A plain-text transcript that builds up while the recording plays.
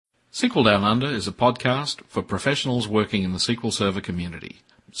SQL Down Under is a podcast for professionals working in the SQL Server community.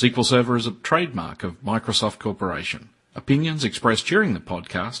 SQL Server is a trademark of Microsoft Corporation. Opinions expressed during the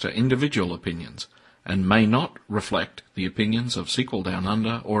podcast are individual opinions and may not reflect the opinions of SQL Down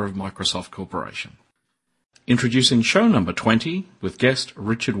Under or of Microsoft Corporation. Introducing show number 20 with guest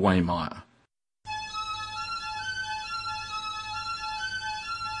Richard Waymire.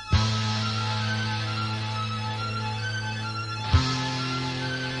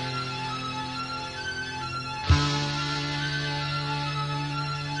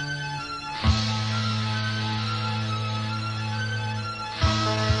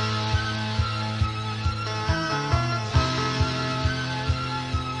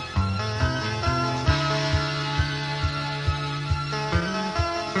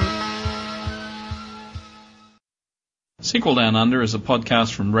 SQL Down Under is a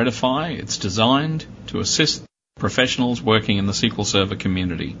podcast from Redify. It's designed to assist professionals working in the SQL Server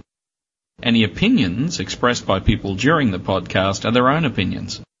community. Any opinions expressed by people during the podcast are their own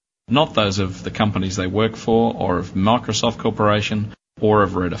opinions, not those of the companies they work for or of Microsoft Corporation or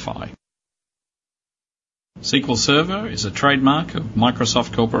of Redify. SQL Server is a trademark of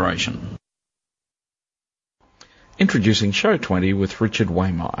Microsoft Corporation. Introducing show 20 with Richard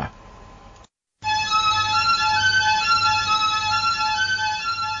Waymire.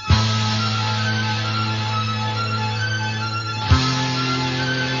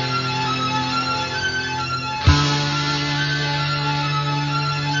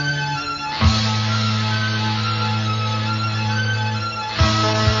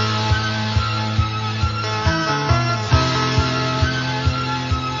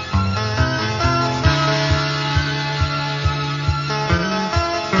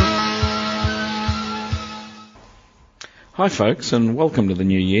 Hi folks, and welcome to the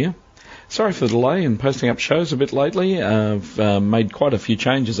new year. Sorry for the delay in posting up shows a bit lately. I've made quite a few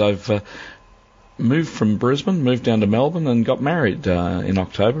changes. I've moved from Brisbane, moved down to Melbourne, and got married in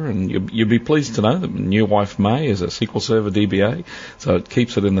October. And you'll be pleased to know that my new wife May is a SQL Server DBA, so it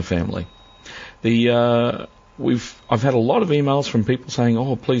keeps it in the family. I've had a lot of emails from people saying,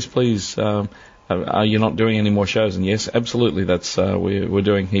 "Oh, please, are you not doing any more shows?" And yes, absolutely, that's we're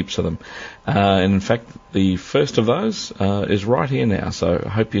doing heaps of them. And in fact, the first of those is right here now, so I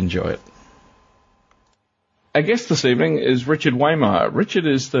hope you enjoy it. Our guest this evening is Richard Waymire. Richard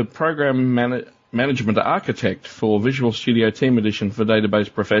is the Program Management Architect for Visual Studio Team Edition for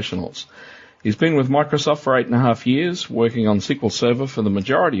database professionals. He's been with Microsoft for 8.5 years, working on SQL Server for the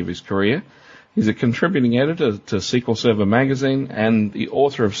majority of his career. He's a contributing editor to SQL Server magazine and the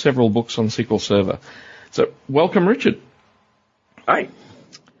author of several books on SQL Server. So, welcome, Richard. Hi.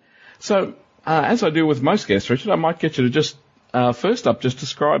 So, as I do with most guests, Richard, I might get you to just, first up, just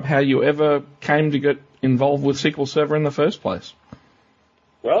describe how you ever came to get involved with SQL Server in the first place.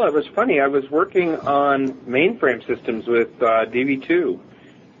 Well, it was funny. I was working on mainframe systems with DB2,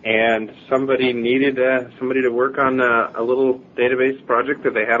 and somebody needed somebody to work on a little database project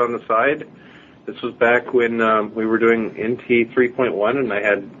that they had on the side. This was back when we were doing NT 3.1, and I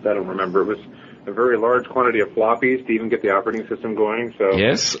don't remember, it was a very large quantity of floppies to even get the operating system going. So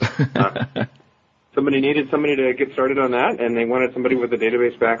yes. Somebody needed somebody to get started on that, and they wanted somebody with a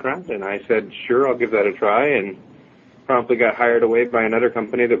database background, and I said, sure, I'll give that a try, and promptly got hired away by another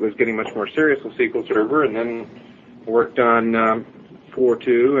company that was getting much more serious with SQL Server, and then worked on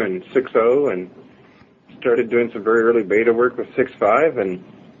 4.2 and 6.0, and started doing some very early beta work with 6.5, and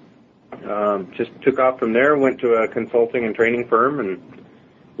just took off from there, went to a consulting and training firm, and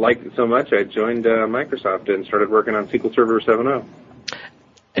liked it so much I joined Microsoft and started working on SQL Server 7.0.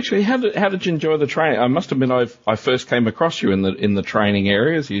 Actually, how did you enjoy the training? I must admit I first came across you in the training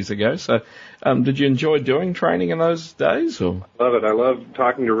areas years ago. So, did you enjoy doing training in those days? Or? Love it. I love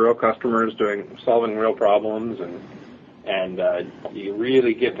talking to real customers, solving real problems, and you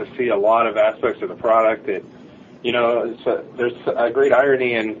really get to see a lot of aspects of the product. That there's a great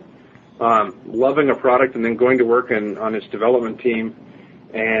irony in loving a product and then going to work on its development team,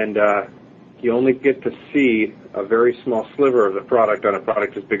 and you only get to see a very small sliver of the product on a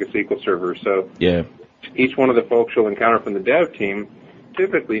product as big as SQL Server. So yeah, each one of the folks you'll encounter from the dev team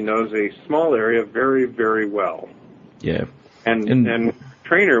typically knows a small area very, very well. Yeah. And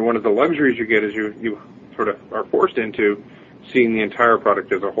trainer, one of the luxuries you get is you sort of are forced into seeing the entire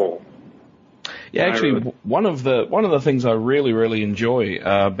product as a whole. Yeah, actually, one of the things I really, really enjoy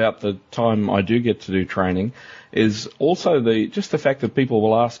about the time I do get to do training is also the fact that people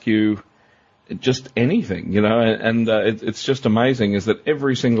will ask you just anything, and it's just amazing is that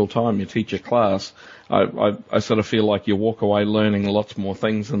every single time you teach a class, I sort of feel like you walk away learning lots more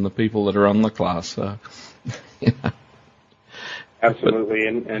things than the people that are on the class. Absolutely,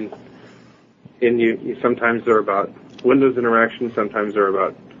 and you sometimes they're about Windows interaction, sometimes they're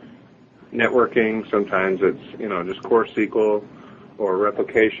about networking, sometimes it's just core SQL or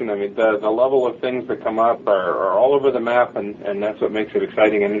replication. I mean, the level of things that come up are all over the map, and that's what makes it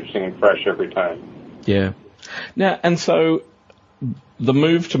exciting and interesting and fresh every time. Yeah. Now, and so the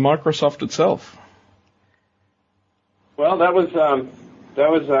move to Microsoft itself. Well, that was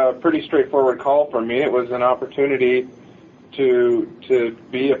a pretty straightforward call for me. It was an opportunity to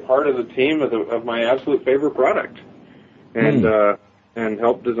be a part of the team of my absolute favorite product, and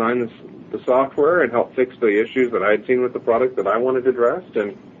help design the software and help fix the issues that I had seen with the product that I wanted addressed,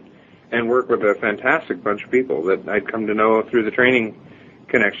 and work with a fantastic bunch of people that I'd come to know through the training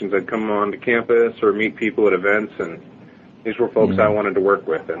connections. I'd come on to campus or meet people at events, and these were folks I wanted to work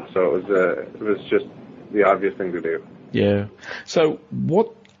with, and so it was just the obvious thing to do. Yeah. So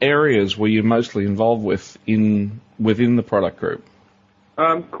what areas were you mostly involved with within the product group?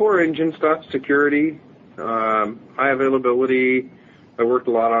 Core engine stuff, security, high availability. I worked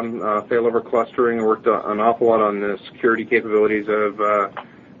a lot on failover clustering. I worked an awful lot on the security capabilities of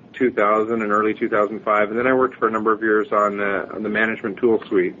 2000 and early 2005, and then I worked for a number of years on the management tool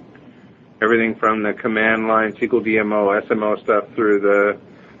suite. Everything from the command line, SQL DMO, SMO stuff through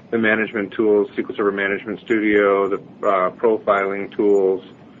the management tools, SQL Server Management Studio, the profiling tools,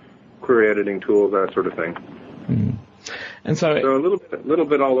 query editing tools, that sort of thing. Mm. And so a little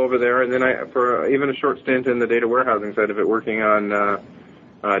bit all over there, and then for even a short stint in the data warehousing side of it, working on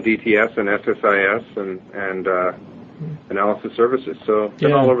DTS and SSIS and analysis services. So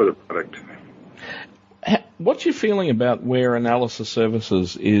been all over the product. What's your feeling about where analysis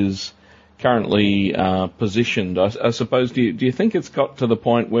services is currently positioned? I suppose, do you think it's got to the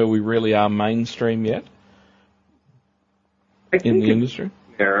point where we really are mainstream yet in the industry?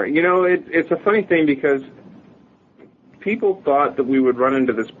 There, it's a funny thing because people thought that we would run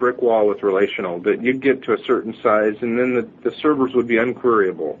into this brick wall with relational, that you'd get to a certain size and then the servers would be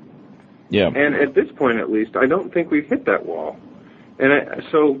unqueryable. Yeah. And at this point, at least, I don't think we've hit that wall. And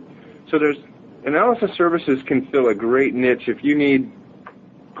so there's analysis services can fill a great niche if you need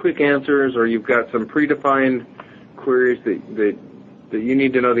quick answers or you've got some predefined queries that you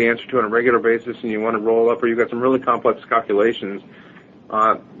need to know the answer to on a regular basis and you want to roll up, or you've got some really complex calculations.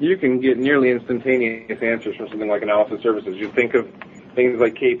 You can get nearly instantaneous answers from something like analysis services. You think of things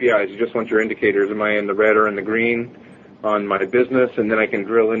like KPIs. You just want your indicators. Am I in the red or in the green on my business? And then I can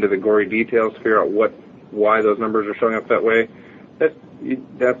drill into the gory details to figure out why those numbers are showing up that way.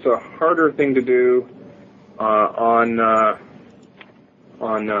 That's a harder thing to do on a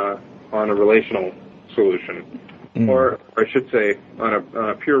relational solution, or I should say on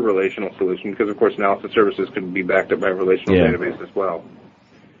a pure relational solution, because of course analysis services can be backed up by a relational database as well.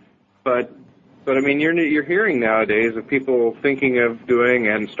 But I mean, you're hearing nowadays of people thinking of doing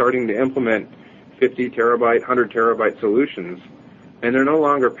and starting to implement 50 terabyte, 100 terabyte solutions, and they're no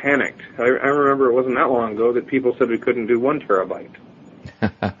longer panicked. I remember it wasn't that long ago that people said we couldn't do 1 terabyte.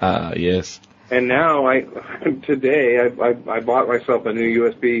 Yes. And now today I bought myself a new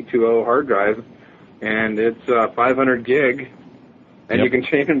USB 2.0 hard drive, and it's 500 gig, and you can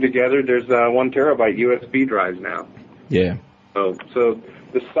chain them together. There's 1 terabyte USB drives now. Yeah. So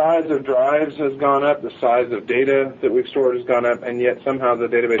the size of drives has gone up, the size of data that we've stored has gone up, and yet somehow the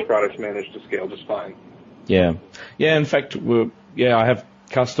database products manage to scale just fine. Yeah. Yeah, in fact, I have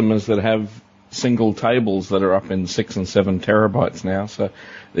customers that have single tables that are up in 6 and 7 terabytes now, so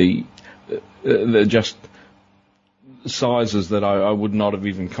they're just sizes that I would not have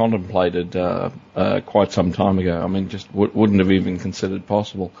even contemplated quite some time ago. I mean, just wouldn't have even considered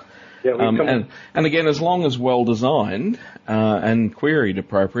possible. Yeah, and again, as long as well designed and queried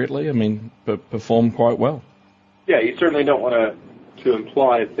appropriately, I mean, perform quite well. Yeah, you certainly don't want to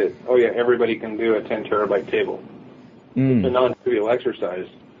imply that everybody can do a 10 terabyte table. It's a non-trivial exercise,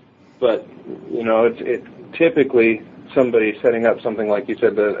 but it's typically somebody setting up something like you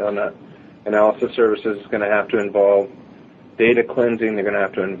said on a analysis services is going to have to involve data cleansing. They're going to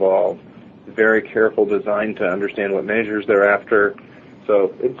have to involve very careful design to understand what measures they're after.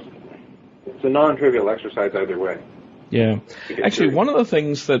 So it's a non-trivial exercise either way. Yeah. Actually, one of the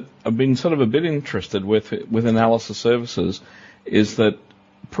things that I've been sort of a bit interested with analysis services is that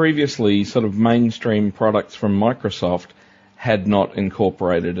previously sort of mainstream products from Microsoft had not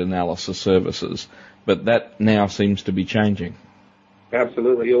incorporated analysis services, but that now seems to be changing.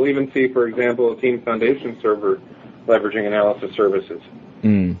 Absolutely. You'll even see, for example, a Team Foundation server leveraging analysis services.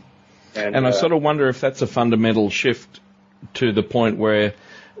 And I sort of wonder if that's a fundamental shift to the point where,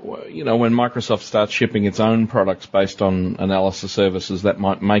 when Microsoft starts shipping its own products based on analysis services, that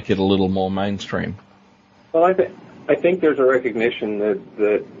might make it a little more mainstream. Well, I I think there's a recognition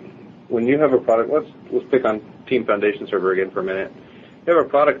that when you have a product, let's pick on Team Foundation Server again for a minute. You have a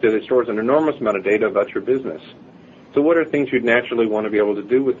product that stores an enormous amount of data about your business. So what are things you'd naturally want to be able to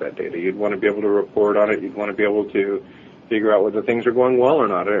do with that data? You'd want to be able to report on it. You'd want to be able to figure out whether things are going well or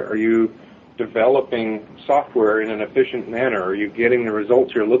not. Are you developing software in an efficient manner? Are you getting the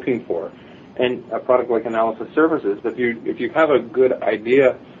results you're looking for? And a product like Analysis Services, if you have a good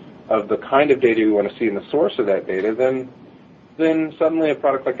idea of the kind of data you want to see in the source of that data, then suddenly a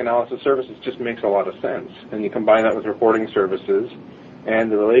product like Analysis Services just makes a lot of sense. And you combine that with reporting services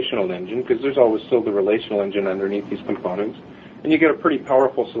and the relational engine, because there's always still the relational engine underneath these components, and you get a pretty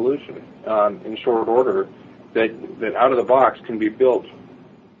powerful solution in short order that out of the box can be built,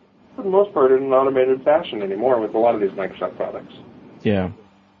 for the most part, in an automated fashion anymore with a lot of these Microsoft products. Yeah.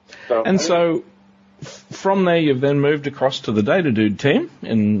 So from there, you've then moved across to the DataDude team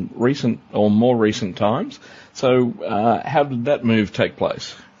in recent or more recent times. So how did that move take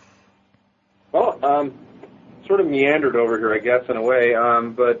place? Well, sort of meandered over here, I guess, in a way.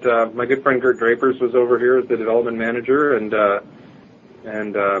 But my good friend Gert Drapers was over here as the development manager, and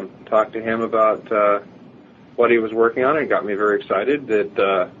talked to him about what he was working on, and got me very excited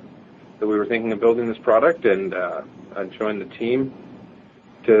that we were thinking of building this product, and I joined the team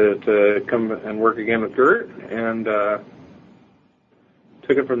to come and work again with Gert, and took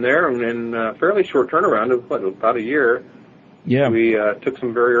it from there. And in a fairly short turnaround of about a year, we took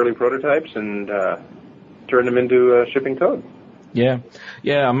some very early prototypes and turned them into shipping code. Yeah.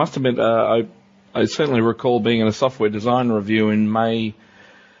 I must admit, I certainly recall being in a software design review in May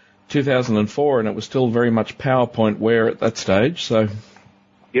 2004, and it was still very much PowerPoint-ware at that stage. So,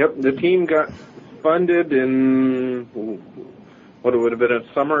 yep, the team got funded in what it would have been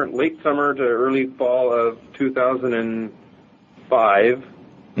late summer to early fall of 2005.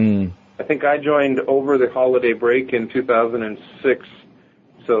 I think I joined over the holiday break in 2006,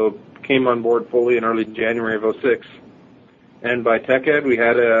 so came on board fully in early January of 2006. And by TechEd, we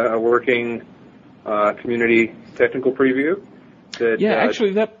had a working community technical preview.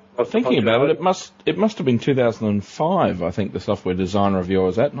 Thinking about it, it must have been 2005, I think, the software design review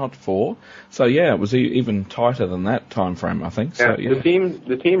was at, not 4. So, yeah, it was even tighter than that time frame, I think. Yeah, so, yeah.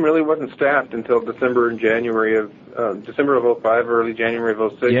 The team really wasn't staffed until December and January of 2005, early January of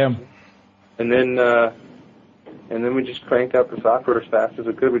 2006. Yeah. And then we just cranked out the software as fast as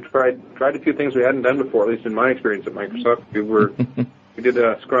we could. We tried a few things we hadn't done before, at least in my experience at Microsoft. We did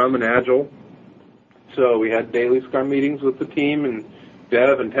Scrum and Agile. So we had daily Scrum meetings with the team, and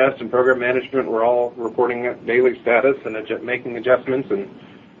dev and test and program management were all reporting daily status and making adjustments and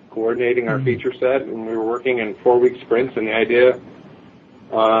coordinating our feature set. And we were working in 4-week sprints, and the idea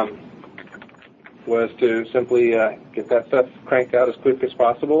was to simply get that stuff cranked out as quick as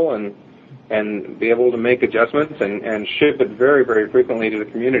possible and be able to make adjustments and ship it very, very frequently to the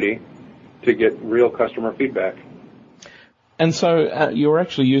community to get real customer feedback. And so you were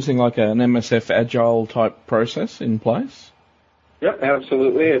actually using like an MSF Agile type process in place? Yep,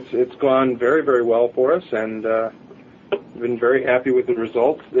 absolutely. It's gone very, very well for us, and been very happy with the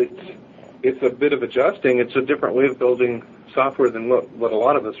results. It's a bit of adjusting. It's a different way of building software than what a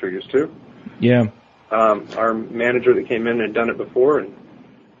lot of us are used to. Yeah. Our manager that came in had done it before, and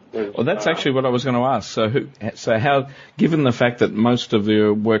well, that's actually what I was going to ask. So how, given the fact that most of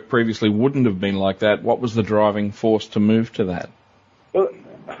your work previously wouldn't have been like that, what was the driving force to move to that? Well,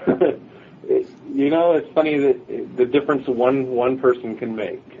 it's funny that the difference one person can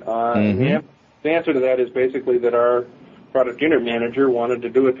make. The answer to that is basically that our product unit manager wanted to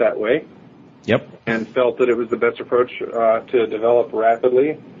do it that way. Yep. And felt that it was the best approach to develop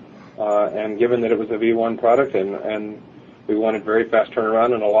rapidly. And given that it was a V1 product and we wanted very fast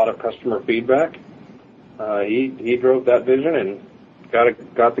turnaround and a lot of customer feedback, he drove that vision and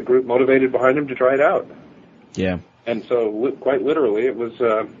got the group motivated behind him to try it out. Yeah. And so, quite literally, it was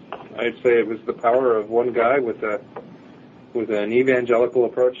I'd say it was the power of one guy with an evangelical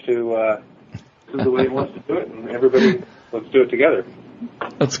approach to this is the way he wants to do it, and everybody let's do it together.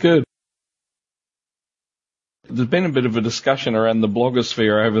 That's good. There's been a bit of a discussion around the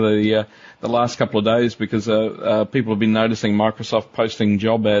blogosphere over the last couple of days because people have been noticing Microsoft posting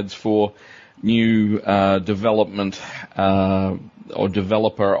job ads for new development or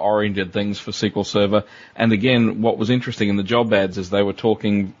developer-oriented things for SQL Server. And again, what was interesting in the job ads is they were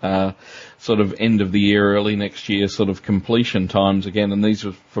talking sort of end of the year, early next year, sort of completion times again, and these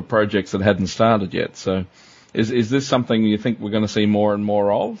were for projects that hadn't started yet. So is this something you think we're going to see more and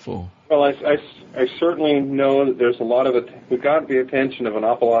more of? Or? Well, I certainly know that there's a lot of it. We got the attention of an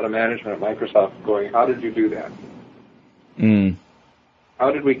awful lot of management at Microsoft going, how did you do that?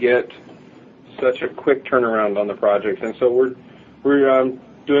 How did we get such a quick turnaround on the project. And so we're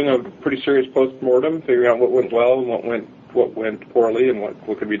doing a pretty serious post-mortem, figuring out what went well and what went poorly and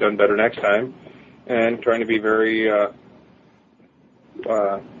what could be done better next time, and trying to be very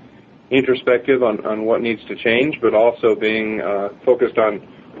introspective on what needs to change, but also being focused on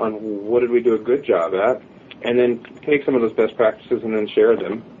what did we do a good job at, and then take some of those best practices and then share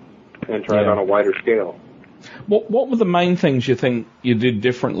them and try it on a wider scale. What were the main things you think you did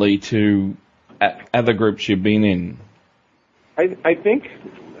differently to other groups you've been in? I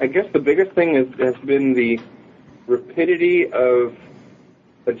guess the biggest thing has been the rapidity of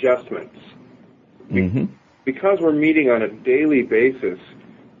adjustments. Mm-hmm. Because we're meeting on a daily basis,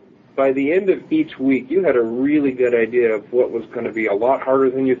 by the end of each week, you had a really good idea of what was going to be a lot harder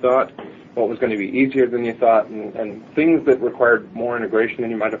than you thought, what was going to be easier than you thought, and things that required more integration than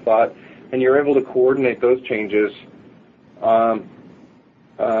you might have thought, and you're able to coordinate those changes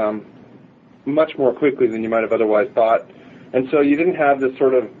much more quickly than you might have otherwise thought. And so you didn't have this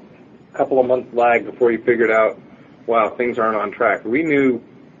sort of couple of month lag before you figured out, wow, things aren't on track. We knew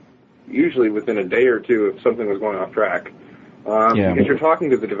usually within a day or two if something was going off track. Because you're talking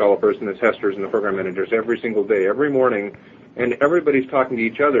to the developers and the testers and the program managers every single day, every morning, and everybody's talking to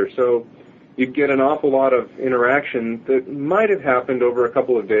each other. So you'd get an awful lot of interaction that might have happened over a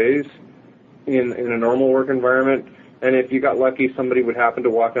couple of days in a normal work environment. And if you got lucky, somebody would happen to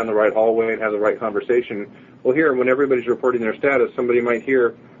walk down the right hallway and have the right conversation. Well, here, when everybody's reporting their status, somebody might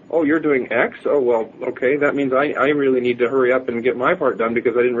hear, oh, you're doing X? Oh, well, okay, that means I really need to hurry up and get my part done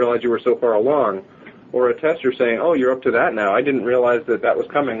because I didn't realize you were so far along. Or a tester saying, oh, you're up to that now. I didn't realize that was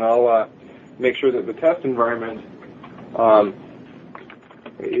coming. I'll make sure that the test environment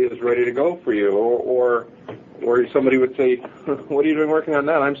is ready to go for you. Or somebody would say, what are you doing working on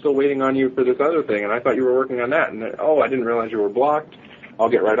that? I'm still waiting on you for this other thing, and I thought you were working on that. And I didn't realize you were blocked. I'll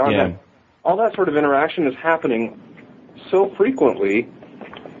get right on that. All that sort of interaction is happening so frequently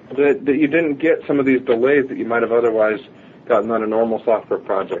that you didn't get some of these delays that you might have otherwise gotten on a normal software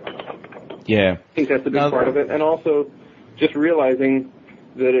project. Yeah. I think that's a big part of it. And also just realizing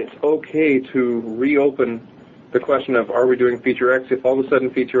that it's okay to reopen the question of, are we doing feature X? If all of a sudden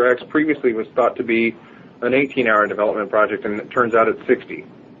feature X previously was thought to be an 18-hour development project and it turns out it's 60.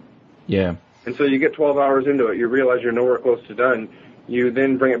 Yeah. And so you get 12 hours into it, you realize you're nowhere close to done. You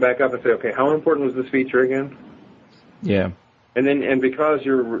then bring it back up and say, okay, how important was this feature again? Yeah. And because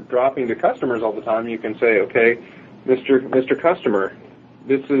you're dropping to customers all the time, you can say, okay, Mr. Customer,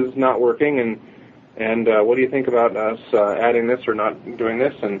 this is not working, and what do you think about us adding this or not doing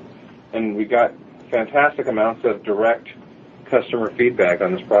this? And we got fantastic amounts of direct customer feedback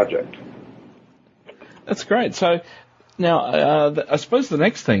on this project. That's great. So now I suppose the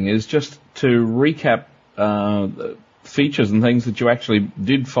next thing is just to recap the features and things that you actually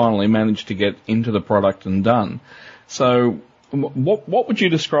did finally manage to get into the product and done. So what would you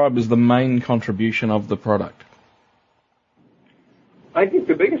describe as the main contribution of the product? I think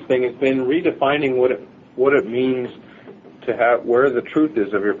the biggest thing has been redefining what it means to have where the truth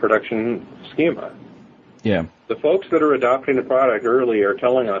is of your production schema. Yeah. The folks that are adopting the product early are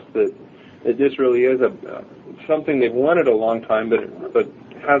telling us that this really is something they've wanted a long time, but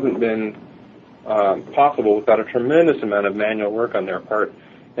hasn't been possible without a tremendous amount of manual work on their part.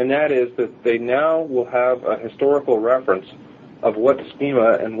 And that is that they now will have a historical reference of what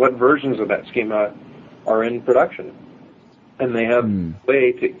schema and what versions of that schema are in production. And they have a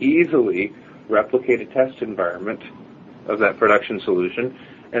way to easily replicate a test environment of that production solution,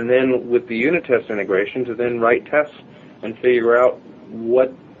 and then with the unit test integration to then write tests and figure out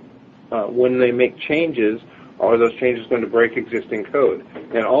what, when they make changes, are those changes going to break existing code?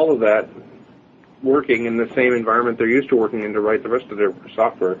 And all of that working in the same environment they're used to working in to write the rest of their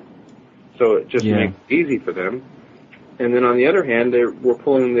software. So it just makes it easy for them. And then on the other hand, we're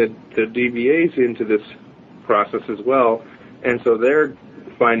pulling the DBAs into this process as well. And so they're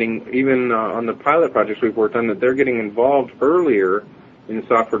finding, even on the pilot projects we've worked on, that they're getting involved earlier in the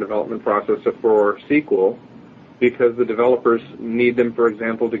software development process for SQL because the developers need them, for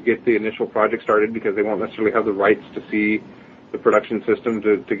example, to get the initial project started because they won't necessarily have the rights to see the production system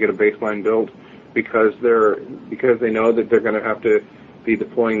to get a baseline built because they know that they're going to have to be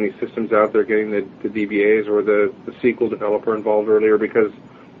deploying these systems out. They're getting the DBAs or the SQL developer involved earlier because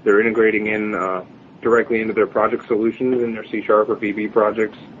they're integrating in directly into their project solutions in their C# or VB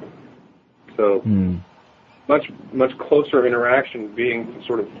projects. So much closer interaction being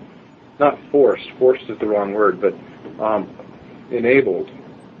sort of not forced is the wrong word, but enabled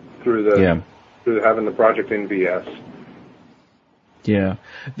through having the project in VS. Yeah.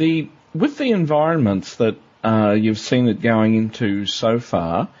 With the environments that you've seen it going into so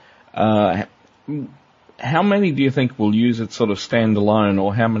far, how many do you think will use it sort of standalone,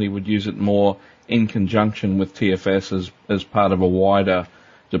 or how many would use it more in conjunction with TFS as part of a wider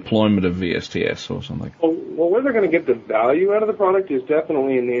deployment of VSTS or something? Well, where they're going to get the value out of the product is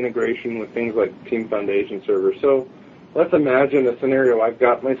definitely in the integration with things like Team Foundation Server. So let's imagine a scenario. I've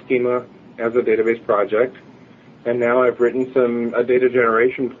got my schema as a database project, and now I've written a data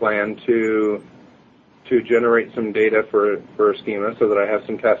generation plan to generate some data for a schema so that I have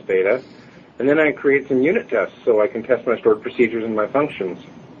some test data. And then I create some unit tests so I can test my stored procedures and my functions.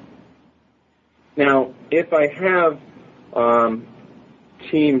 Now, if I have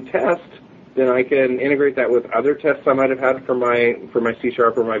team test, then I can integrate that with other tests I might have had for my C#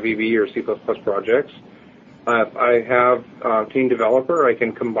 or my VB or C++ projects. If I have team developer, I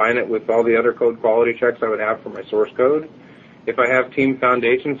can combine it with all the other code quality checks I would have for my source code. If I have Team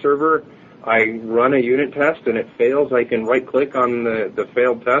Foundation Server, I run a unit test and it fails, I can right-click on the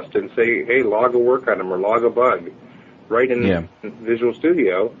failed test and say, hey, log a work item or log a bug right in Visual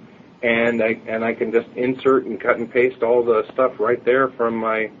Studio, and I can just insert and cut and paste all the stuff right there from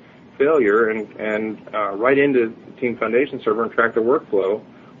my failure and right into Team Foundation Server and track the workflow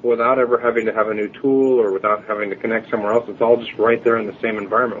without ever having to have a new tool or without having to connect somewhere else. It's all just right there in the same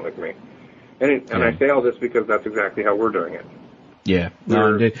environment with me. And I say all this because that's exactly how we're doing it. Yeah.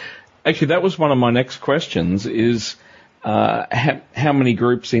 No, indeed. Actually, that was one of my next questions is how many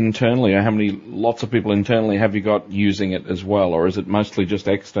groups internally or how many lots of people internally have you got using it as well, or is it mostly just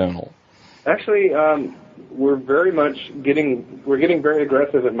external? Actually, we're getting very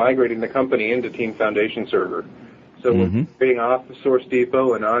aggressive at migrating the company into Team Foundation Server. So we're getting off the Source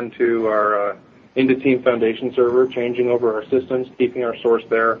Depot and onto our into Team Foundation Server, changing over our systems, keeping our source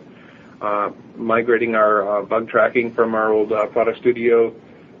there, migrating our bug tracking from our old Product Studio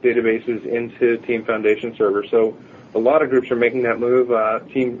databases into Team Foundation Server. So a lot of groups are making that move.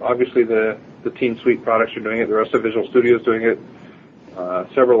 Obviously the Team Suite products are doing it. The rest of Visual Studio is doing it.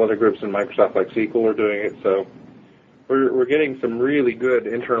 Several other groups in Microsoft like SQL are doing it. So we're getting some really good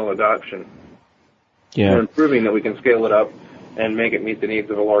internal adoption. Yeah. We're improving that we can scale it up and make it meet the needs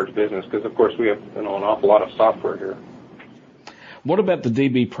of a large business because, of course, we have an awful lot of software here. What about the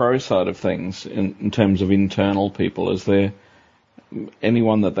DBPro side of things in terms of internal people? Is there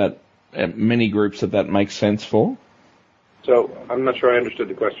anyone that many groups that makes sense for? So I'm not sure I understood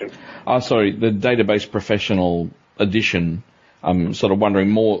the question. Sorry, the Database Professional Edition. I'm sort of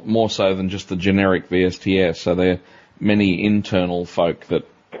wondering more so than just the generic VSTS. So there are many internal folk that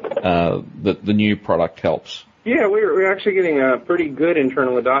the new product helps. Yeah, we're actually getting a pretty good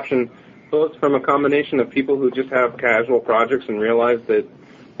internal adoption, both from a combination of people who just have casual projects and realize that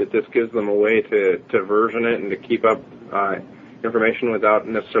this gives them a way to version it and to keep up information without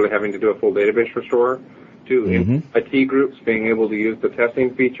necessarily having to do a full database restore, to IT groups being able to use the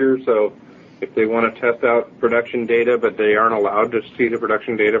testing feature. So if they want to test out production data but they aren't allowed to see the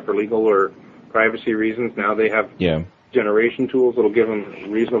production data for legal or privacy reasons, now they have generation tools that will give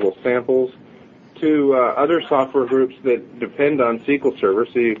them reasonable samples, to other software groups that depend on SQL Server.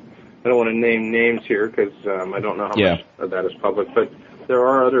 See, I don't want to name names here because I don't know how much of that is public, but there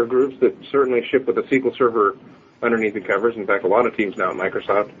are other groups that certainly ship with the SQL Server underneath the covers. In fact, a lot of teams now at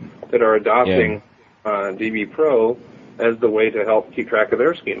Microsoft that are adopting DBPro as the way to help keep track of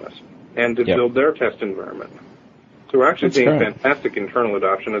their schemas and to build their test environment. So we're actually seeing fantastic internal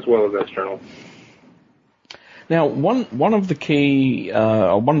adoption as well as external. Now, one of the key,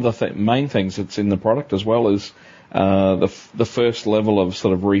 one of the main things that's in the product as well is the first level of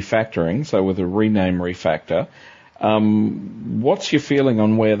sort of refactoring. So with a rename refactor, what's your feeling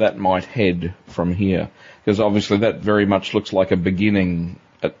on where that might head from here? Because obviously that very much looks like a beginning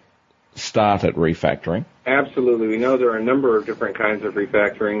start at refactoring. Absolutely. We know there are a number of different kinds of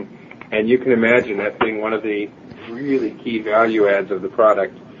refactoring, and you can imagine that being one of the really key value adds of the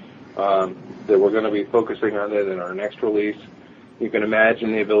product. That we're going to be focusing on it in our next release. You can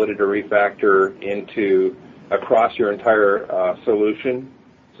imagine the ability to refactor across your entire solution.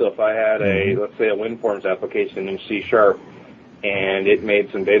 So if I had let's say a WinForms application in C# and it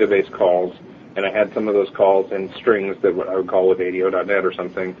made some database calls, and I had some of those calls in strings that I would call with ADO.NET or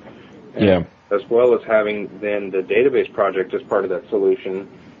something, as well as having then the database project as part of that solution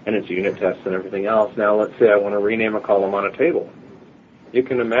and its unit tests and everything else. Now let's say I want to rename a column on a table. You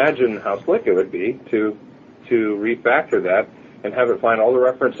can imagine how slick it would be to refactor that and have it find all the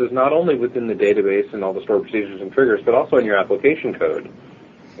references not only within the database and all the stored procedures and triggers, but also in your application code,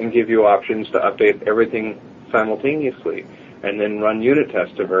 and give you options to update everything simultaneously, and then run unit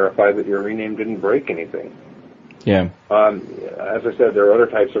tests to verify that your rename didn't break anything. Yeah. As I said, there are other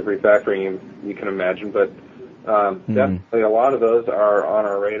types of refactoring you can imagine, but definitely a lot of those are on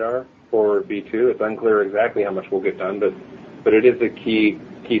our radar. for V2. It's unclear exactly how much we'll get done, but it is a key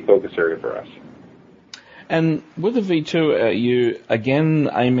focus area for us. And with the V2, are you again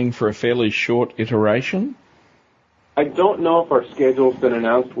aiming for a fairly short iteration? I don't know if our schedule's been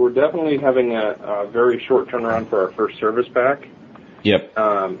announced. We're definitely having a very short turnaround for our first service pack. Yep.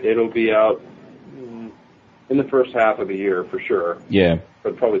 It'll be out in the first half of the year for sure. Yeah.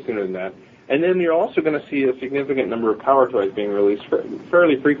 But probably sooner than that. And then you're also going to see a significant number of power toys being released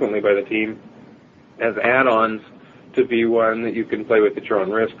fairly frequently by the team as add-ons to V1 that you can play with at your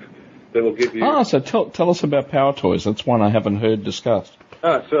own risk. That will give you. So tell us about power toys. That's one I haven't heard discussed.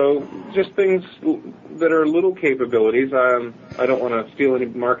 So just things that are little capabilities. I don't want to steal any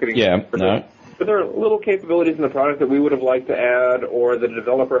marketing. Yeah, no. But there are little capabilities in the product that we would have liked to add, or the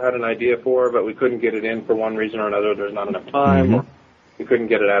developer had an idea for, but we couldn't get it in for one reason or another. There's not enough time, or we couldn't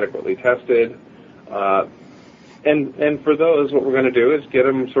get it adequately tested. And for those, what we're going to do is get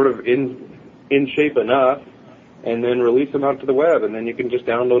them sort of in shape enough, and then release them out to the web, and then you can just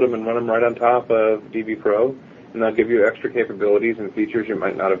download them and run them right on top of DBPro, and they'll give you extra capabilities and features you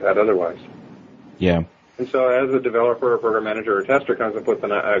might not have had otherwise. Yeah. And so as a developer, or program manager, or tester comes up with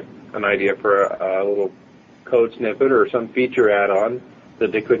an idea for a little code snippet or some feature add-on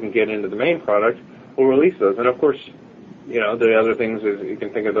that they couldn't get into the main product, we'll release those. And of course, the other things is you can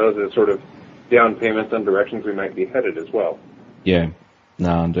think of those as sort of down payments and directions we might be headed as well. Yeah.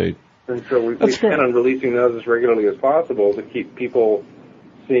 No, indeed. And so we plan on releasing those as regularly as possible to keep people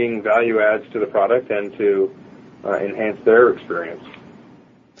seeing value adds to the product and to enhance their experience.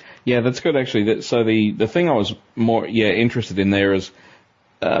 Yeah, that's good actually. So the thing I was more interested in there is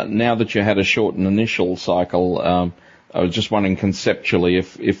now that you had a shortened initial cycle, I was just wondering conceptually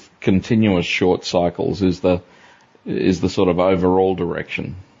if continuous short cycles is the sort of overall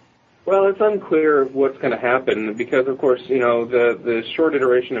direction. Well, it's unclear what's going to happen because, of course, the short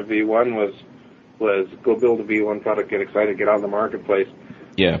iteration of V1 was go build a V1 product, get excited, get out in the marketplace.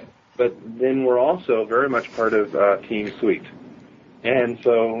 Yeah. But then we're also very much part of Team Suite. And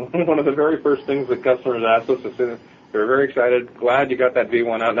so one of the very first things that customers ask us is they're very excited, glad you got that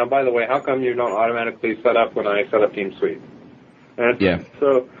V1 out. Now, by the way, how come you don't automatically set up when I set up Team Suite? And yeah.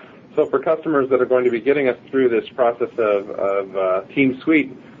 So for customers that are going to be getting us through this process of Team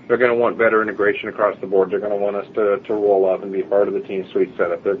Suite, they're going to want better integration across the board. They're going to want us to roll up and be part of the Team Suite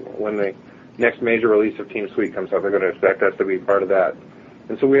setup. When the next major release of Team Suite comes out, they're going to expect us to be part of that.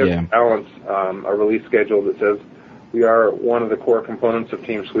 And so we have to balance a release schedule that says we are one of the core components of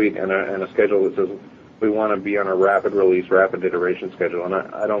Team Suite and a schedule that says we want to be on a rapid release, rapid iteration schedule. And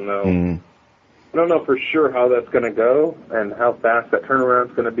I don't know. I don't know for sure how that's going to go and how fast that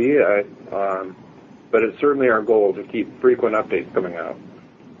turnaround is going to be. But it's certainly our goal to keep frequent updates coming out.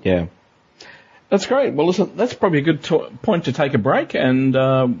 Yeah. That's great. Well, listen, that's probably a good point to take a break, and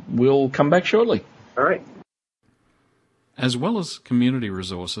we'll come back shortly. All right. As well as community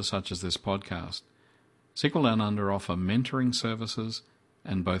resources such as this podcast, SQL Down Under offer mentoring services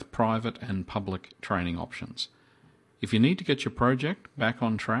and both private and public training options. If you need to get your project back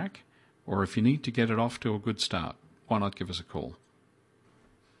on track, or if you need to get it off to a good start, why not give us a call?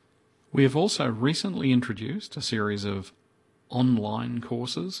 We have also recently introduced a series of online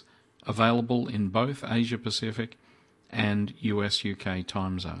courses available in both Asia Pacific and US-UK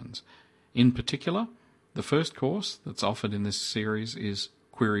time zones. In particular, the first course that's offered in this series is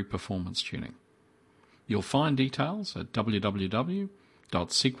Query Performance Tuning. You'll find details at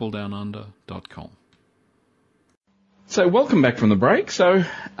www.sqldownunder.com. So welcome back from the break. So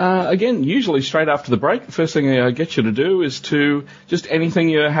again, usually straight after the break, the first thing I get you to do is to just anything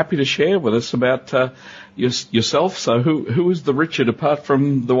you're happy to share with us about yourself. So who is the Richard apart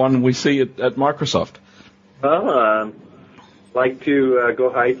from the one we see at Microsoft? Well, like to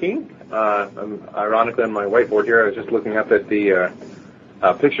go hiking. Ironically, on my whiteboard here, I was just looking up at the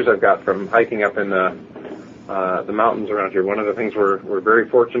pictures I've got from hiking up in the mountains around here. One of the things we're very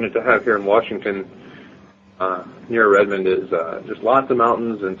fortunate to have here in Washington, near Redmond, is just lots of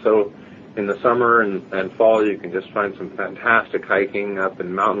mountains, and so in the summer and fall you can just find some fantastic hiking up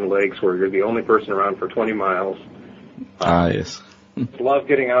in mountain lakes where you're the only person around for 20 miles. Yes. Love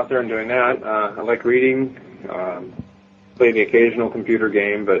getting out there and doing that. I like reading, play the occasional computer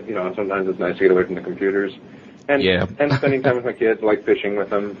game, but sometimes it's nice to get away from the computers. And spending time with my kids, like fishing with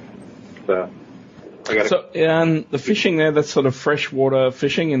them. So the fishing there, that's sort of freshwater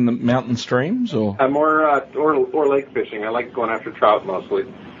fishing in the mountain streams, or or lake fishing. I like going after trout mostly.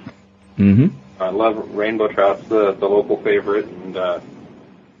 Mm-hmm. I love rainbow trout's the local favorite, and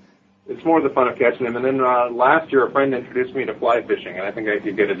it's more the fun of catching them. And then last year, a friend introduced me to fly fishing, and I think I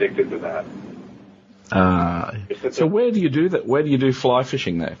could get addicted to that. So where do you do that? Where do you do fly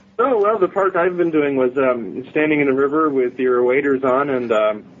fishing there? Oh, well, the part I've been doing was standing in the river with your waders on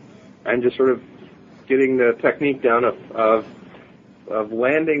and just sort of getting the technique down of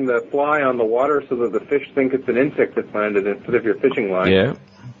landing the fly on the water so that the fish think it's an insect that's landed instead of your fishing line. Yeah.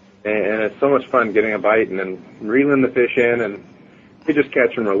 And it's so much fun getting a bite and then reeling the fish in, and you just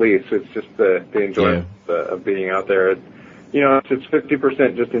catch and release. It's just the enjoyment of being out there. It's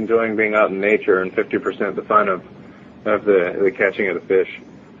 50% just enjoying being out in nature and 50% the fun of the catching of the fish.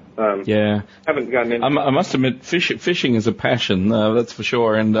 Haven't gotten into. I must admit, fishing is a passion, that's for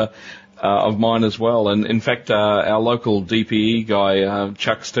sure, and of mine as well. And in fact, our local DPE guy,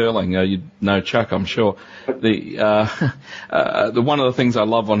 Chuck Sterling, you know Chuck, I'm sure. The one of the things I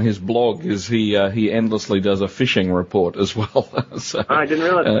love on his blog is he endlessly does a fishing report as well. So, I didn't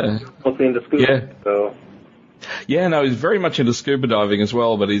realize he was mostly into scuba. Yeah. So. Yeah, no, he's very much into scuba diving as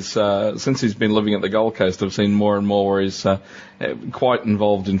well, but he's since he's been living at the Gold Coast, I've seen more and more where he's quite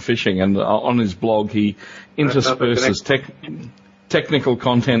involved in fishing, and on his blog he intersperses technical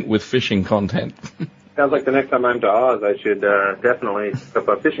content with fishing content. Sounds like the next time I'm to Oz, I should definitely set up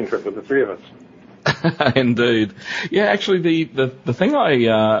a fishing trip with the three of us. Indeed. Yeah, actually, the thing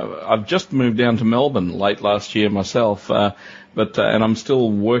I've just moved down to Melbourne late last year myself, but I'm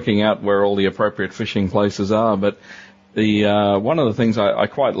still working out where all the appropriate fishing places are. But the one of the things I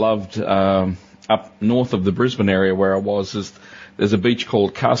quite loved up north of the Brisbane area where I was is there's a beach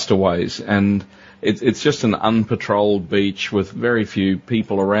called Castaways, and it's just an unpatrolled beach with very few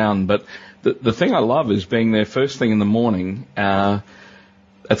people around. But the thing I love is being there first thing in the morning, at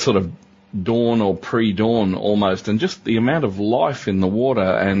sort of dawn or pre-dawn almost, and just the amount of life in the water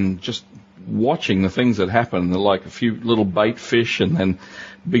and just watching the things that happen, like a few little bait fish and then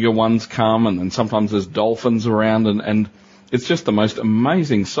bigger ones come, and then sometimes there's dolphins around, and it's just the most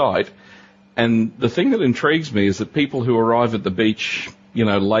amazing sight. And the thing that intrigues me is that people who arrive at the beach,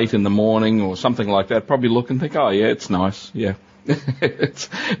 late in the morning or something like that, probably look and think, oh yeah, it's nice, yeah.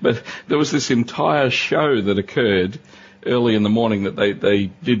 But there was this entire show that occurred early in the morning that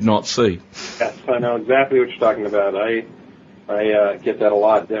they did not see. Yes, I know exactly what you're talking about. I get that a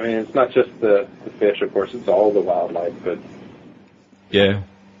lot. I mean, it's not just the fish, of course, it's all the wildlife, but yeah,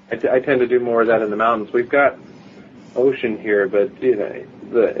 I tend to do more of that in the mountains. We've got ocean here, but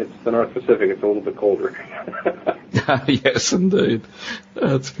it's the North Pacific. It's a little bit colder. Yes, indeed.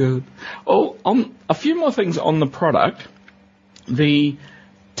 That's good. Oh, on a few more things on the product. The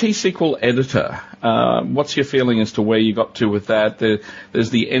T-SQL editor, what's your feeling as to where you got to with that? There's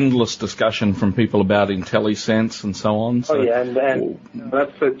the endless discussion from people about IntelliSense and so on. So. Oh, yeah, and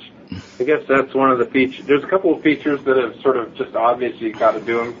that's I guess that's one of the features. There's a couple of features that have sort of just obvious you got to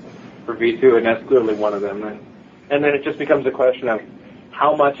do them for V2, and that's clearly one of them. And then it just becomes a question of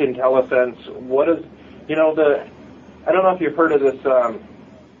how much IntelliSense, what is, I don't know if you've heard of this,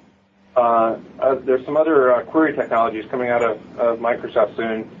 there's some other query technologies coming out of Microsoft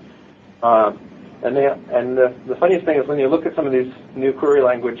soon. And the funniest thing is when you look at some of these new query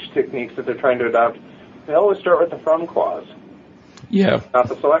language techniques that they're trying to adopt, they always start with the from clause. Yeah. Not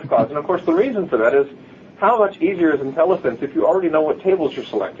the select clause. And of course the reason for that is how much easier is IntelliSense if you already know what tables you're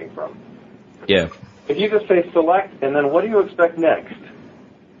selecting from? Yeah. If you just say select and then what do you expect next?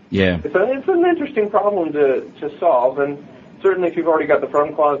 Yeah. It's an interesting problem to solve, and certainly if you've already got the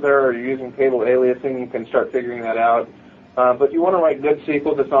from clause there or you're using table aliasing, you can start figuring that out. But you want to write good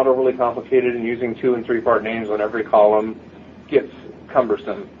SQL that's not overly complicated, and using 2- and 3-part names on every column gets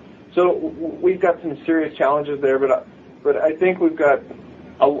cumbersome. So we've got some serious challenges there, but I think we've got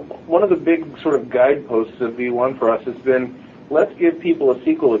one of the big sort of guideposts of V1 for us has been let's give people a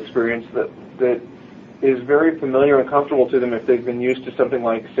SQL experience that is very familiar and comfortable to them if they've been used to something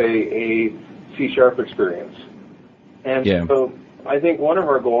like, say, a C# experience. And so I think one of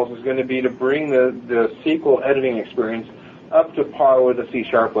our goals is going to be to bring the SQL editing experience up to par with a C#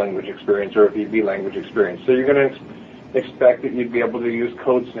 language experience or a VB language experience. So you're going to expect that you'd be able to use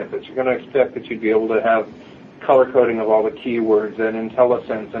code snippets. You're going to expect that you'd be able to have color coding of all the keywords and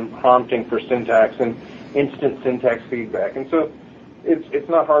IntelliSense and prompting for syntax and instant syntax feedback. And so it's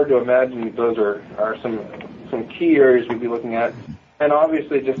not hard to imagine that those are some key areas we'd be looking at. And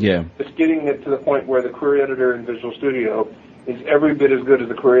obviously just getting it to the point where the query editor in Visual Studio is every bit as good as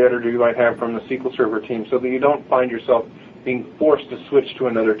the query editor you might have from the SQL Server team, so that you don't find yourself being forced to switch to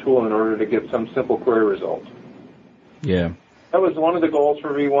another tool in order to get some simple query result. Yeah. That was one of the goals for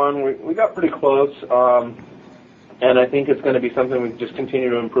V1. We got pretty close, and I think it's going to be something we just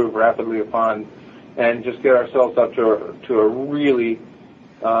continue to improve rapidly upon and just get ourselves up to a really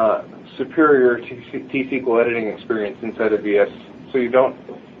superior T-SQL editing experience inside of VS. So you don't,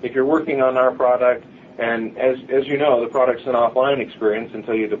 if you're working on our product And as you know, the product's an offline experience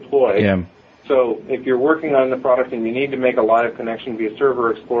until you deploy. Yeah. So if you're working on the product and you need to make a live connection via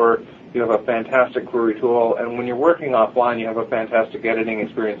Server Explorer, you have a fantastic query tool. And when you're working offline, you have a fantastic editing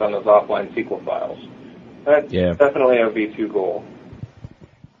experience on those offline SQL files. That's definitely a V2 goal.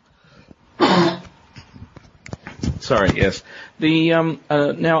 Sorry, yes. The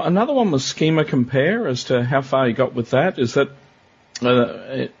now another one was schema compare. As to how far you got with that, is that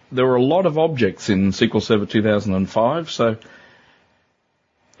there were a lot of objects in SQL Server 2005, so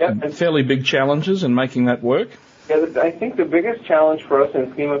fairly big challenges in making that work. Yeah, I think the biggest challenge for us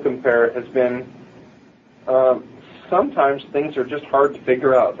in schema compare has been sometimes things are just hard to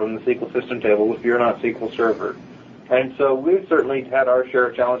figure out from the SQL system table if you're not SQL Server. And so we've certainly had our share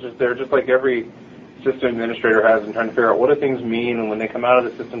of challenges there, just like every system administrator has in trying to figure out what do things mean, and when they come out of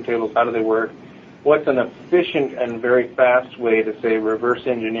the system tables, how do they work? What's an efficient and very fast way to, say, reverse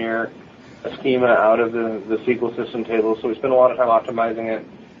engineer a schema out of the SQL system table? So we spend a lot of time optimizing it.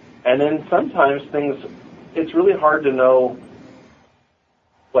 And then sometimes it's really hard to know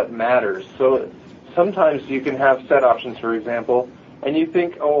what matters. So sometimes you can have set options, for example, and you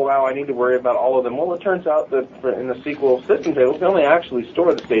think, oh, wow, I need to worry about all of them. Well, it turns out that in the SQL system tables, they only actually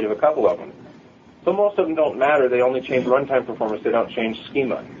store the state of a couple of them. So most of them don't matter. They only change runtime performance. They don't change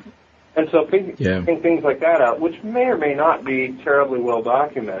schema. And so figuring things like that out, which may or may not be terribly well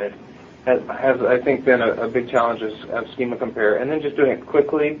documented, has I think, been a big challenge of schema compare. And then just doing it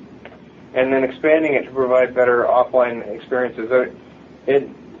quickly and then expanding it to provide better offline experiences.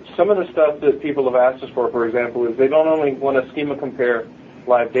 Some of the stuff that people have asked us for example, is they don't only want to schema compare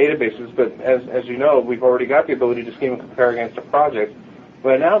live databases, but as you know, we've already got the ability to schema compare against a project.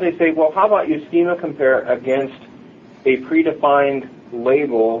 But now they say, well, how about you schema compare against a predefined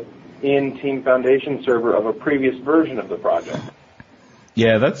label in Team Foundation Server of a previous version of the project?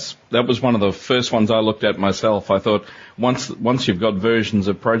 Yeah, that was one of the first ones I looked at myself. I thought once you've got versions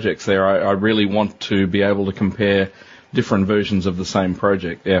of projects there, I really want to be able to compare different versions of the same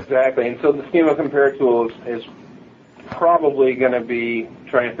project. Yeah, exactly. And so the schema compare tool is probably going to be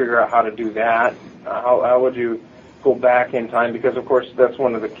trying to figure out how to do that. How would you go back in time? Because of course that's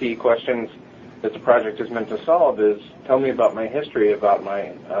one of the key questions that the project is meant to solve is tell me about my history about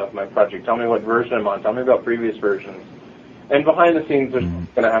my project. Tell me what version I'm on. Tell me about previous versions. And behind the scenes, there's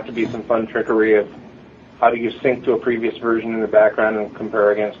going to have to be some fun trickery of how do you sync to a previous version in the background and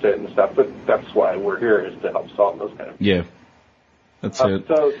compare against it and stuff. But that's why we're here, is to help solve those kind of things. Yeah, that's it.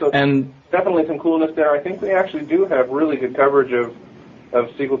 So and definitely some coolness there. I think we actually do have really good coverage of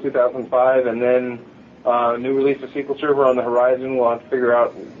SQL 2005, and then new release of SQL Server on the horizon. We'll have to figure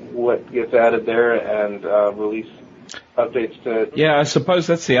out what gets added there and release updates to it. Yeah, I suppose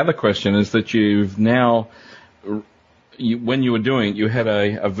that's the other question, is that you've now, when you were doing it, you had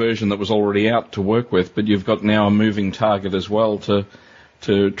a version that was already out to work with, but you've got now a moving target as well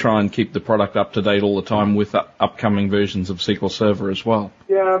to try and keep the product up to date all the time with upcoming versions of SQL Server as well.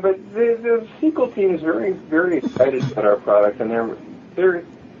 Yeah, but the SQL team is very, very excited about our product, and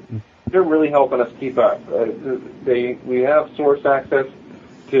they're really helping us keep up. We have source access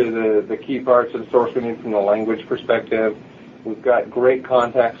to the key parts of the source we need from the language perspective. We've got great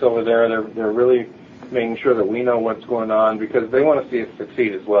contacts over there. They're really making sure that we know what's going on because they want to see us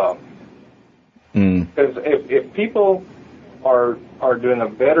succeed as well. Because if people are doing a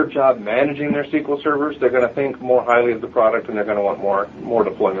better job managing their SQL servers, they're going to think more highly of the product and they're going to want more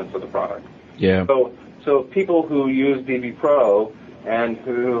deployments of the product. Yeah. So people who use DBPro and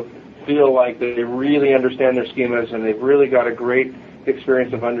who feel like they really understand their schemas and they've really got a great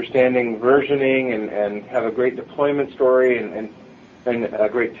experience of understanding versioning and have a great deployment story and a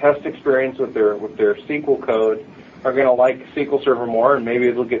great test experience with their SQL code are going to like SQL Server more, and maybe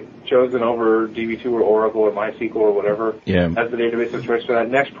it'll get chosen over DB2 or Oracle or MySQL or whatever as the database of choice for that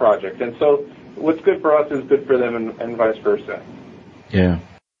next project. And so what's good for us is good for them and vice versa. Yeah.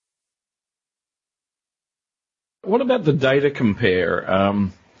 What about the data compare?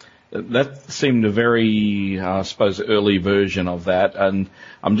 That seemed a very, I suppose, early version of that, and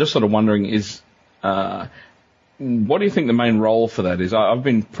I'm just sort of wondering what do you think the main role for that is? I've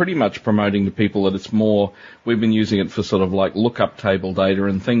been pretty much promoting to people that it's more, we've been using it for sort of like lookup table data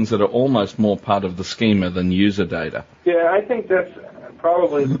and things that are almost more part of the schema than user data. Yeah, I think that's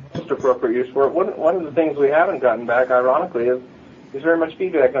probably the most appropriate use for it. One of the things we haven't gotten back, ironically, is very much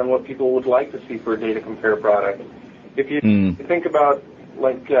feedback on what people would like to see for a data compare product. If you think about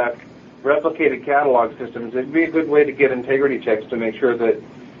like replicated catalog systems, it'd be a good way to get integrity checks to make sure that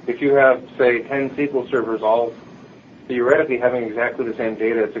if you have, say, 10 SQL servers all theoretically having exactly the same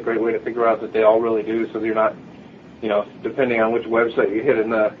data, it's a great way to figure out that they all really do, so you're not depending on which website you hit in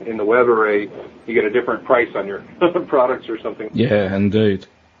the web array, you get a different price on your products or something. Yeah, indeed.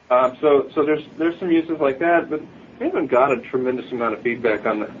 So there's some uses like that, but we haven't got a tremendous amount of feedback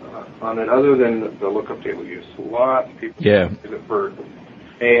on it other than the lookup table use. Lots of people use it for,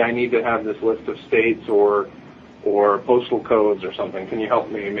 hey, I need to have this list of states or postal codes or something. Can you help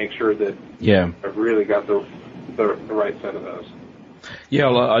me make sure that I've really got the right set of those? Yeah,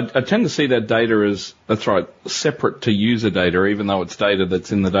 well, I tend to see that data as, that's right, separate to user data, even though it's data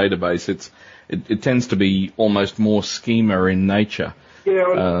that's in the database. It tends to be almost more schema in nature.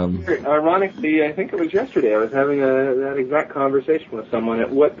 Ironically, I think it was yesterday, I was having that exact conversation with someone.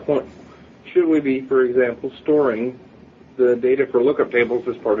 At what point should we be, for example, storing the data for lookup tables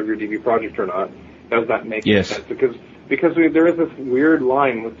as part of your DB project or not? Does that make sense? Because there is this weird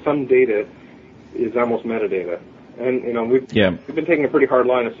line with some data is almost metadata. And, we've been taking a pretty hard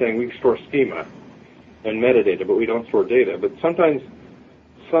line of saying we store schema and metadata, but we don't store data. But sometimes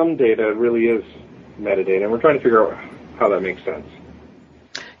some data really is metadata, and we're trying to figure out how that makes sense.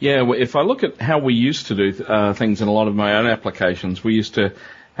 Yeah, well, if I look at how we used to do things in a lot of my own applications, we used to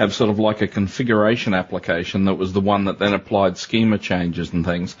have sort of like a configuration application that was the one that then applied schema changes and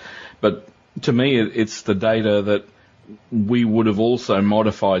things. But to me, it's the data that we would have also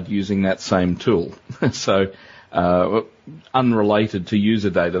modified using that same tool. So, unrelated to user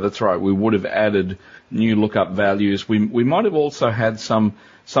data, that's right, we would have added new lookup values. We might have also had some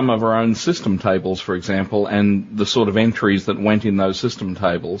of our own system tables, for example, and the sort of entries that went in those system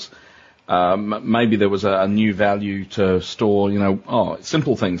tables. Maybe there was a new value to store,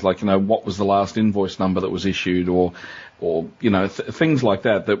 simple things like, what was the last invoice number that was issued, or things like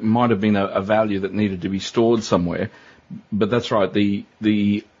that might have been a value that needed to be stored somewhere. But that's right,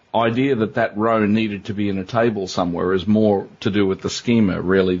 the idea that row needed to be in a table somewhere is more to do with the schema,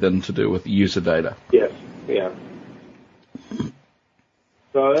 really, than to do with user data. Yes, yeah.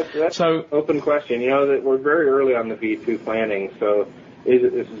 So that's an open question. That we're very early on the V2 planning, so is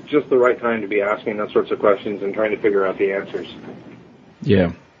this just the right time to be asking those sorts of questions and trying to figure out the answers?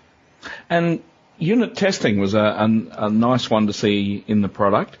 Yeah. And unit testing was a nice one to see in the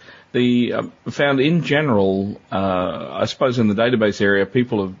product. Found in general, I suppose in the database area,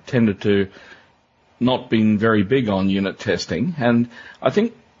 people have tended to not been very big on unit testing, and I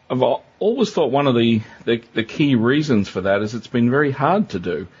think I've always thought one of the key reasons for that is it's been very hard to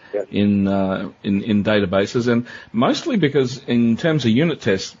do in databases, and mostly because in terms of unit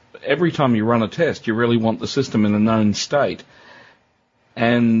tests, every time you run a test, you really want the system in a known state,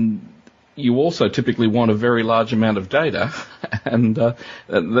 and you also typically want a very large amount of data, and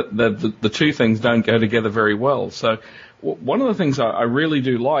the two things don't go together very well. So one of the things I really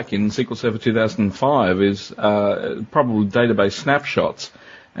do like in SQL Server 2005 is probably database snapshots.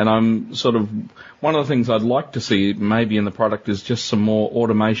 And I'm one of the things I'd like to see maybe in the product is just some more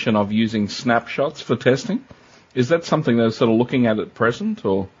automation of using snapshots for testing. Is that something they're sort of looking at present,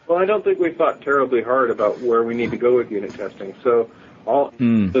 or? Well, I don't think we thought terribly hard about where we need to go with unit testing. So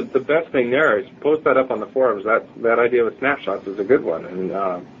the best thing there is post that up on the forums. That idea with snapshots is a good one. And,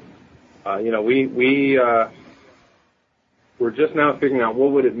 we're just now figuring out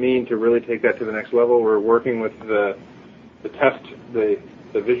what would it mean to really take that to the next level. We're working with the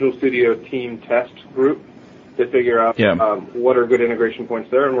Visual Studio team test group to figure out what are good integration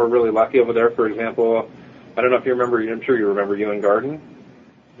points there, and we're really lucky over there. For example, I don't know if you remember, I'm sure you remember Ewan Garden.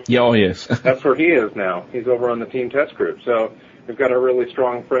 Yeah, oh yes. That's where he is now. He's over on the team test group. So we've got a really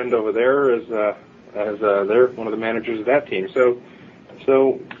strong friend over there as they're one of the managers of that team. So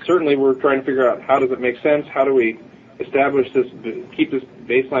certainly we're trying to figure out how does it make sense, how do we establish this, keep this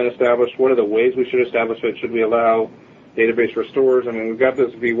baseline established, what are the ways we should establish it, should we allow database restores. I mean, we've got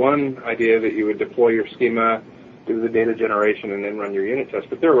this V1 idea that you would deploy your schema, do the data generation, and then run your unit test.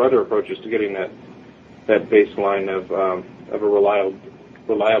 But there are other approaches to getting that baseline of a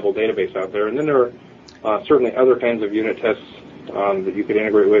reliable database out there. And then there are certainly other kinds of unit tests that you could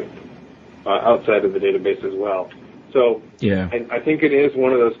integrate with outside of the database as well. So I think it is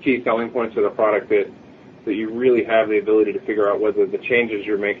one of those key selling points of the product that you really have the ability to figure out whether the changes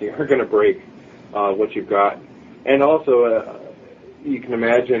you're making are going to break what you've got. And also, you can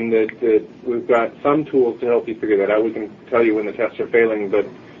imagine that we've got some tools to help you figure that out. We can tell you when the tests are failing, but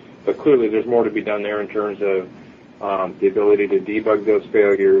clearly there's more to be done there in terms of the ability to debug those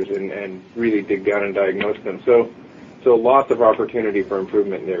failures and really dig down and diagnose them. So lots of opportunity for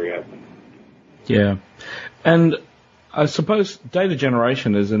improvement there yet. Yeah. And I suppose data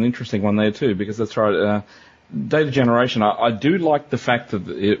generation is an interesting one there too, because that's right. Data generation, I do like the fact that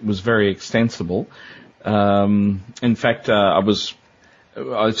it was very extensible. In fact, I was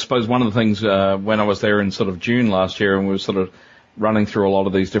I suppose one of the things when I was there in sort of June last year and we were sort of running through a lot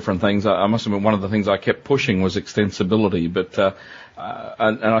of these different things, I must admit one of the things I kept pushing was extensibility. But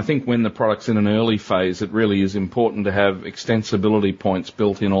and I think when the product's in an early phase, it really is important to have extensibility points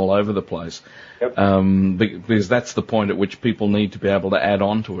built in all over the place. Yep. Because that's the point at which people need to be able to add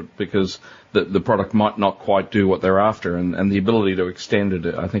on to it, because the product might not quite do what they're after, and the ability to extend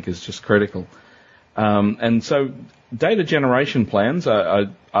it, I think, is just critical. And so data generation plans, I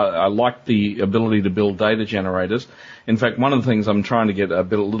like the ability to build data generators. In fact, one of the things I'm trying to get a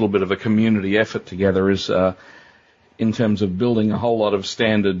little bit of a community effort together is in terms of building a whole lot of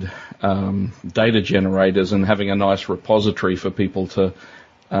standard data generators and having a nice repository for people to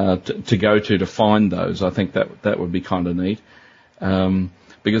go to find those. I think that would be kind of neat.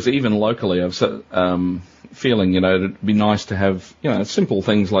 Because even locally, I've feeling, it'd be nice to have, simple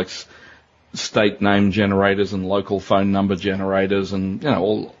things like state name generators and local phone number generators and,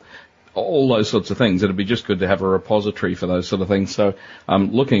 all those sorts of things. It'd be just good to have a repository for those sort of things. So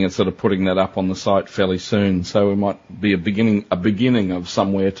I'm looking at sort of putting that up on the site fairly soon. So it might be a beginning of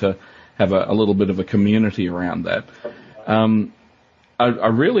somewhere to have a little bit of a community around that. I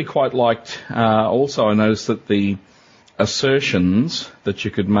really quite liked, also I noticed that the assertions that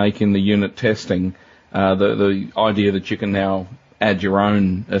you could make in the unit testing, the idea that you can now add your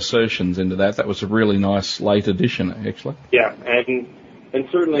own assertions into that was a really nice late addition, actually. Yeah, and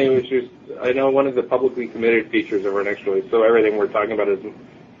certainly, which is, I know one of the publicly committed features of our next release, so everything we're talking about is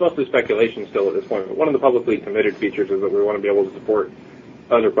mostly speculation still at this point, but one of the publicly committed features is that we want to be able to support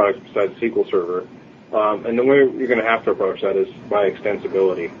other products besides SQL Server. And the way you're going to have to approach that is by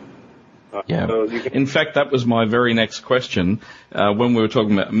extensibility. Yeah. So in fact, that was my very next question. When we were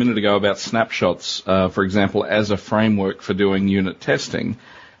talking about a minute ago about snapshots, for example, as a framework for doing unit testing,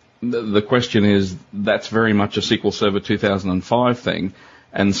 the question is that's very much a SQL Server 2005 thing.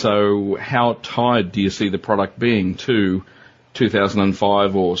 And so how tied do you see the product being to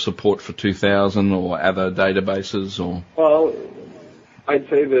 2005 or support for 2000 or other databases? Or? Well, I'd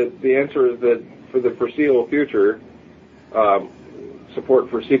say that the answer is that for the foreseeable future,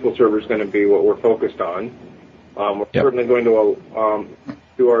 support for SQL Server is going to be what we're focused on. We're certainly going to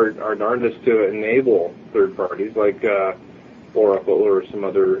do our darndest to enable third parties like Oracle or some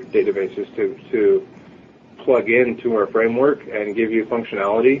other databases to plug into our framework and give you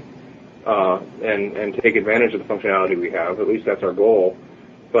functionality and take advantage of the functionality we have. At least that's our goal.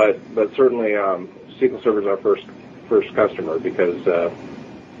 But certainly SQL Server is our first customer because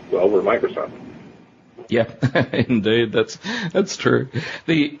we're Microsoft. Yeah, indeed, that's true.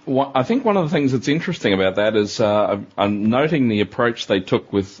 I think one of the things that's interesting about that is I'm noting the approach they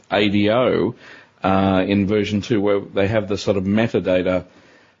took with ADO in version 2, where they have the sort of metadata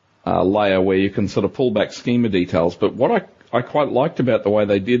layer where you can sort of pull back schema details. But what I quite liked about the way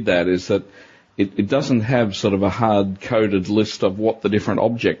they did that is that it doesn't have sort of a hard-coded list of what the different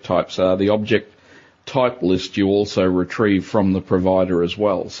object types are. The object type list you also retrieve from the provider as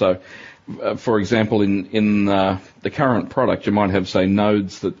well. So, for example, in the current product, you might have, say,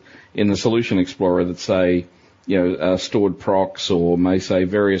 nodes that in the Solution Explorer that say, stored procs or may say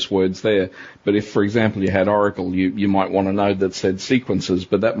various words there. But if, for example, you had Oracle, you might want a node that said sequences,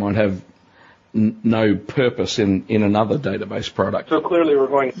 but that might have no purpose in another database product. So clearly we're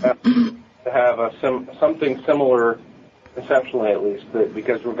going to have something similar, conceptually at least,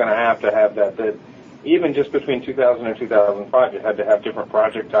 because we're going to have that even just between 2000 and 2005, you had to have different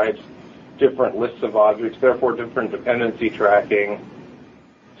project types, different lists of objects, therefore different dependency tracking.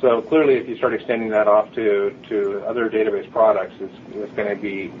 So clearly, if you start extending that off to other database products, it's going to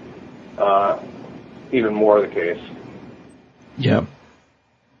be even more the case. Yeah,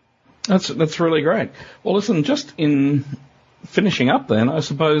 that's really great. Well, listen, just in finishing up, then I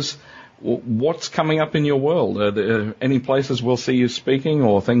suppose, what's coming up in your world? Are there any places we'll see you speaking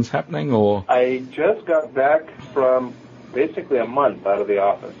or things happening? Or I just got back from basically a month out of the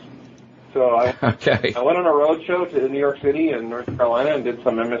office. So I went on a road show to New York City and North Carolina and did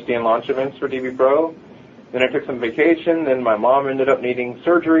some MSD and launch events for DBPro. Then I took some vacation. Then my mom ended up needing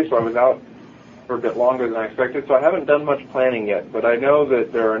surgery, so I was out for a bit longer than I expected. So I haven't done much planning yet, but I know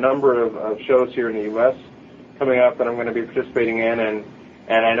that there are a number of shows here in the U.S. coming up that I'm going to be participating in, and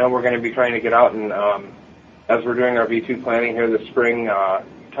I know we're going to be trying to get out and, as we're doing our V2 planning here this spring,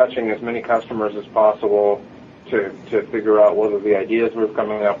 touching as many customers as possible to figure out whether the ideas we're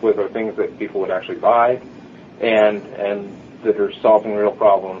coming up with are things that people would actually buy and that are solving real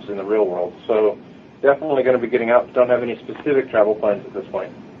problems in the real world. So definitely going to be getting out. Don't have any specific travel plans at this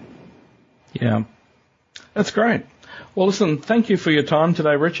point. Yeah, that's great. Well, listen, thank you for your time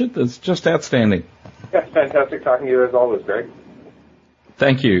today, Richard. It's just outstanding. Yeah, it's fantastic talking to you as always, Greg.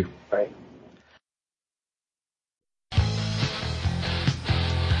 Thank you. Bye.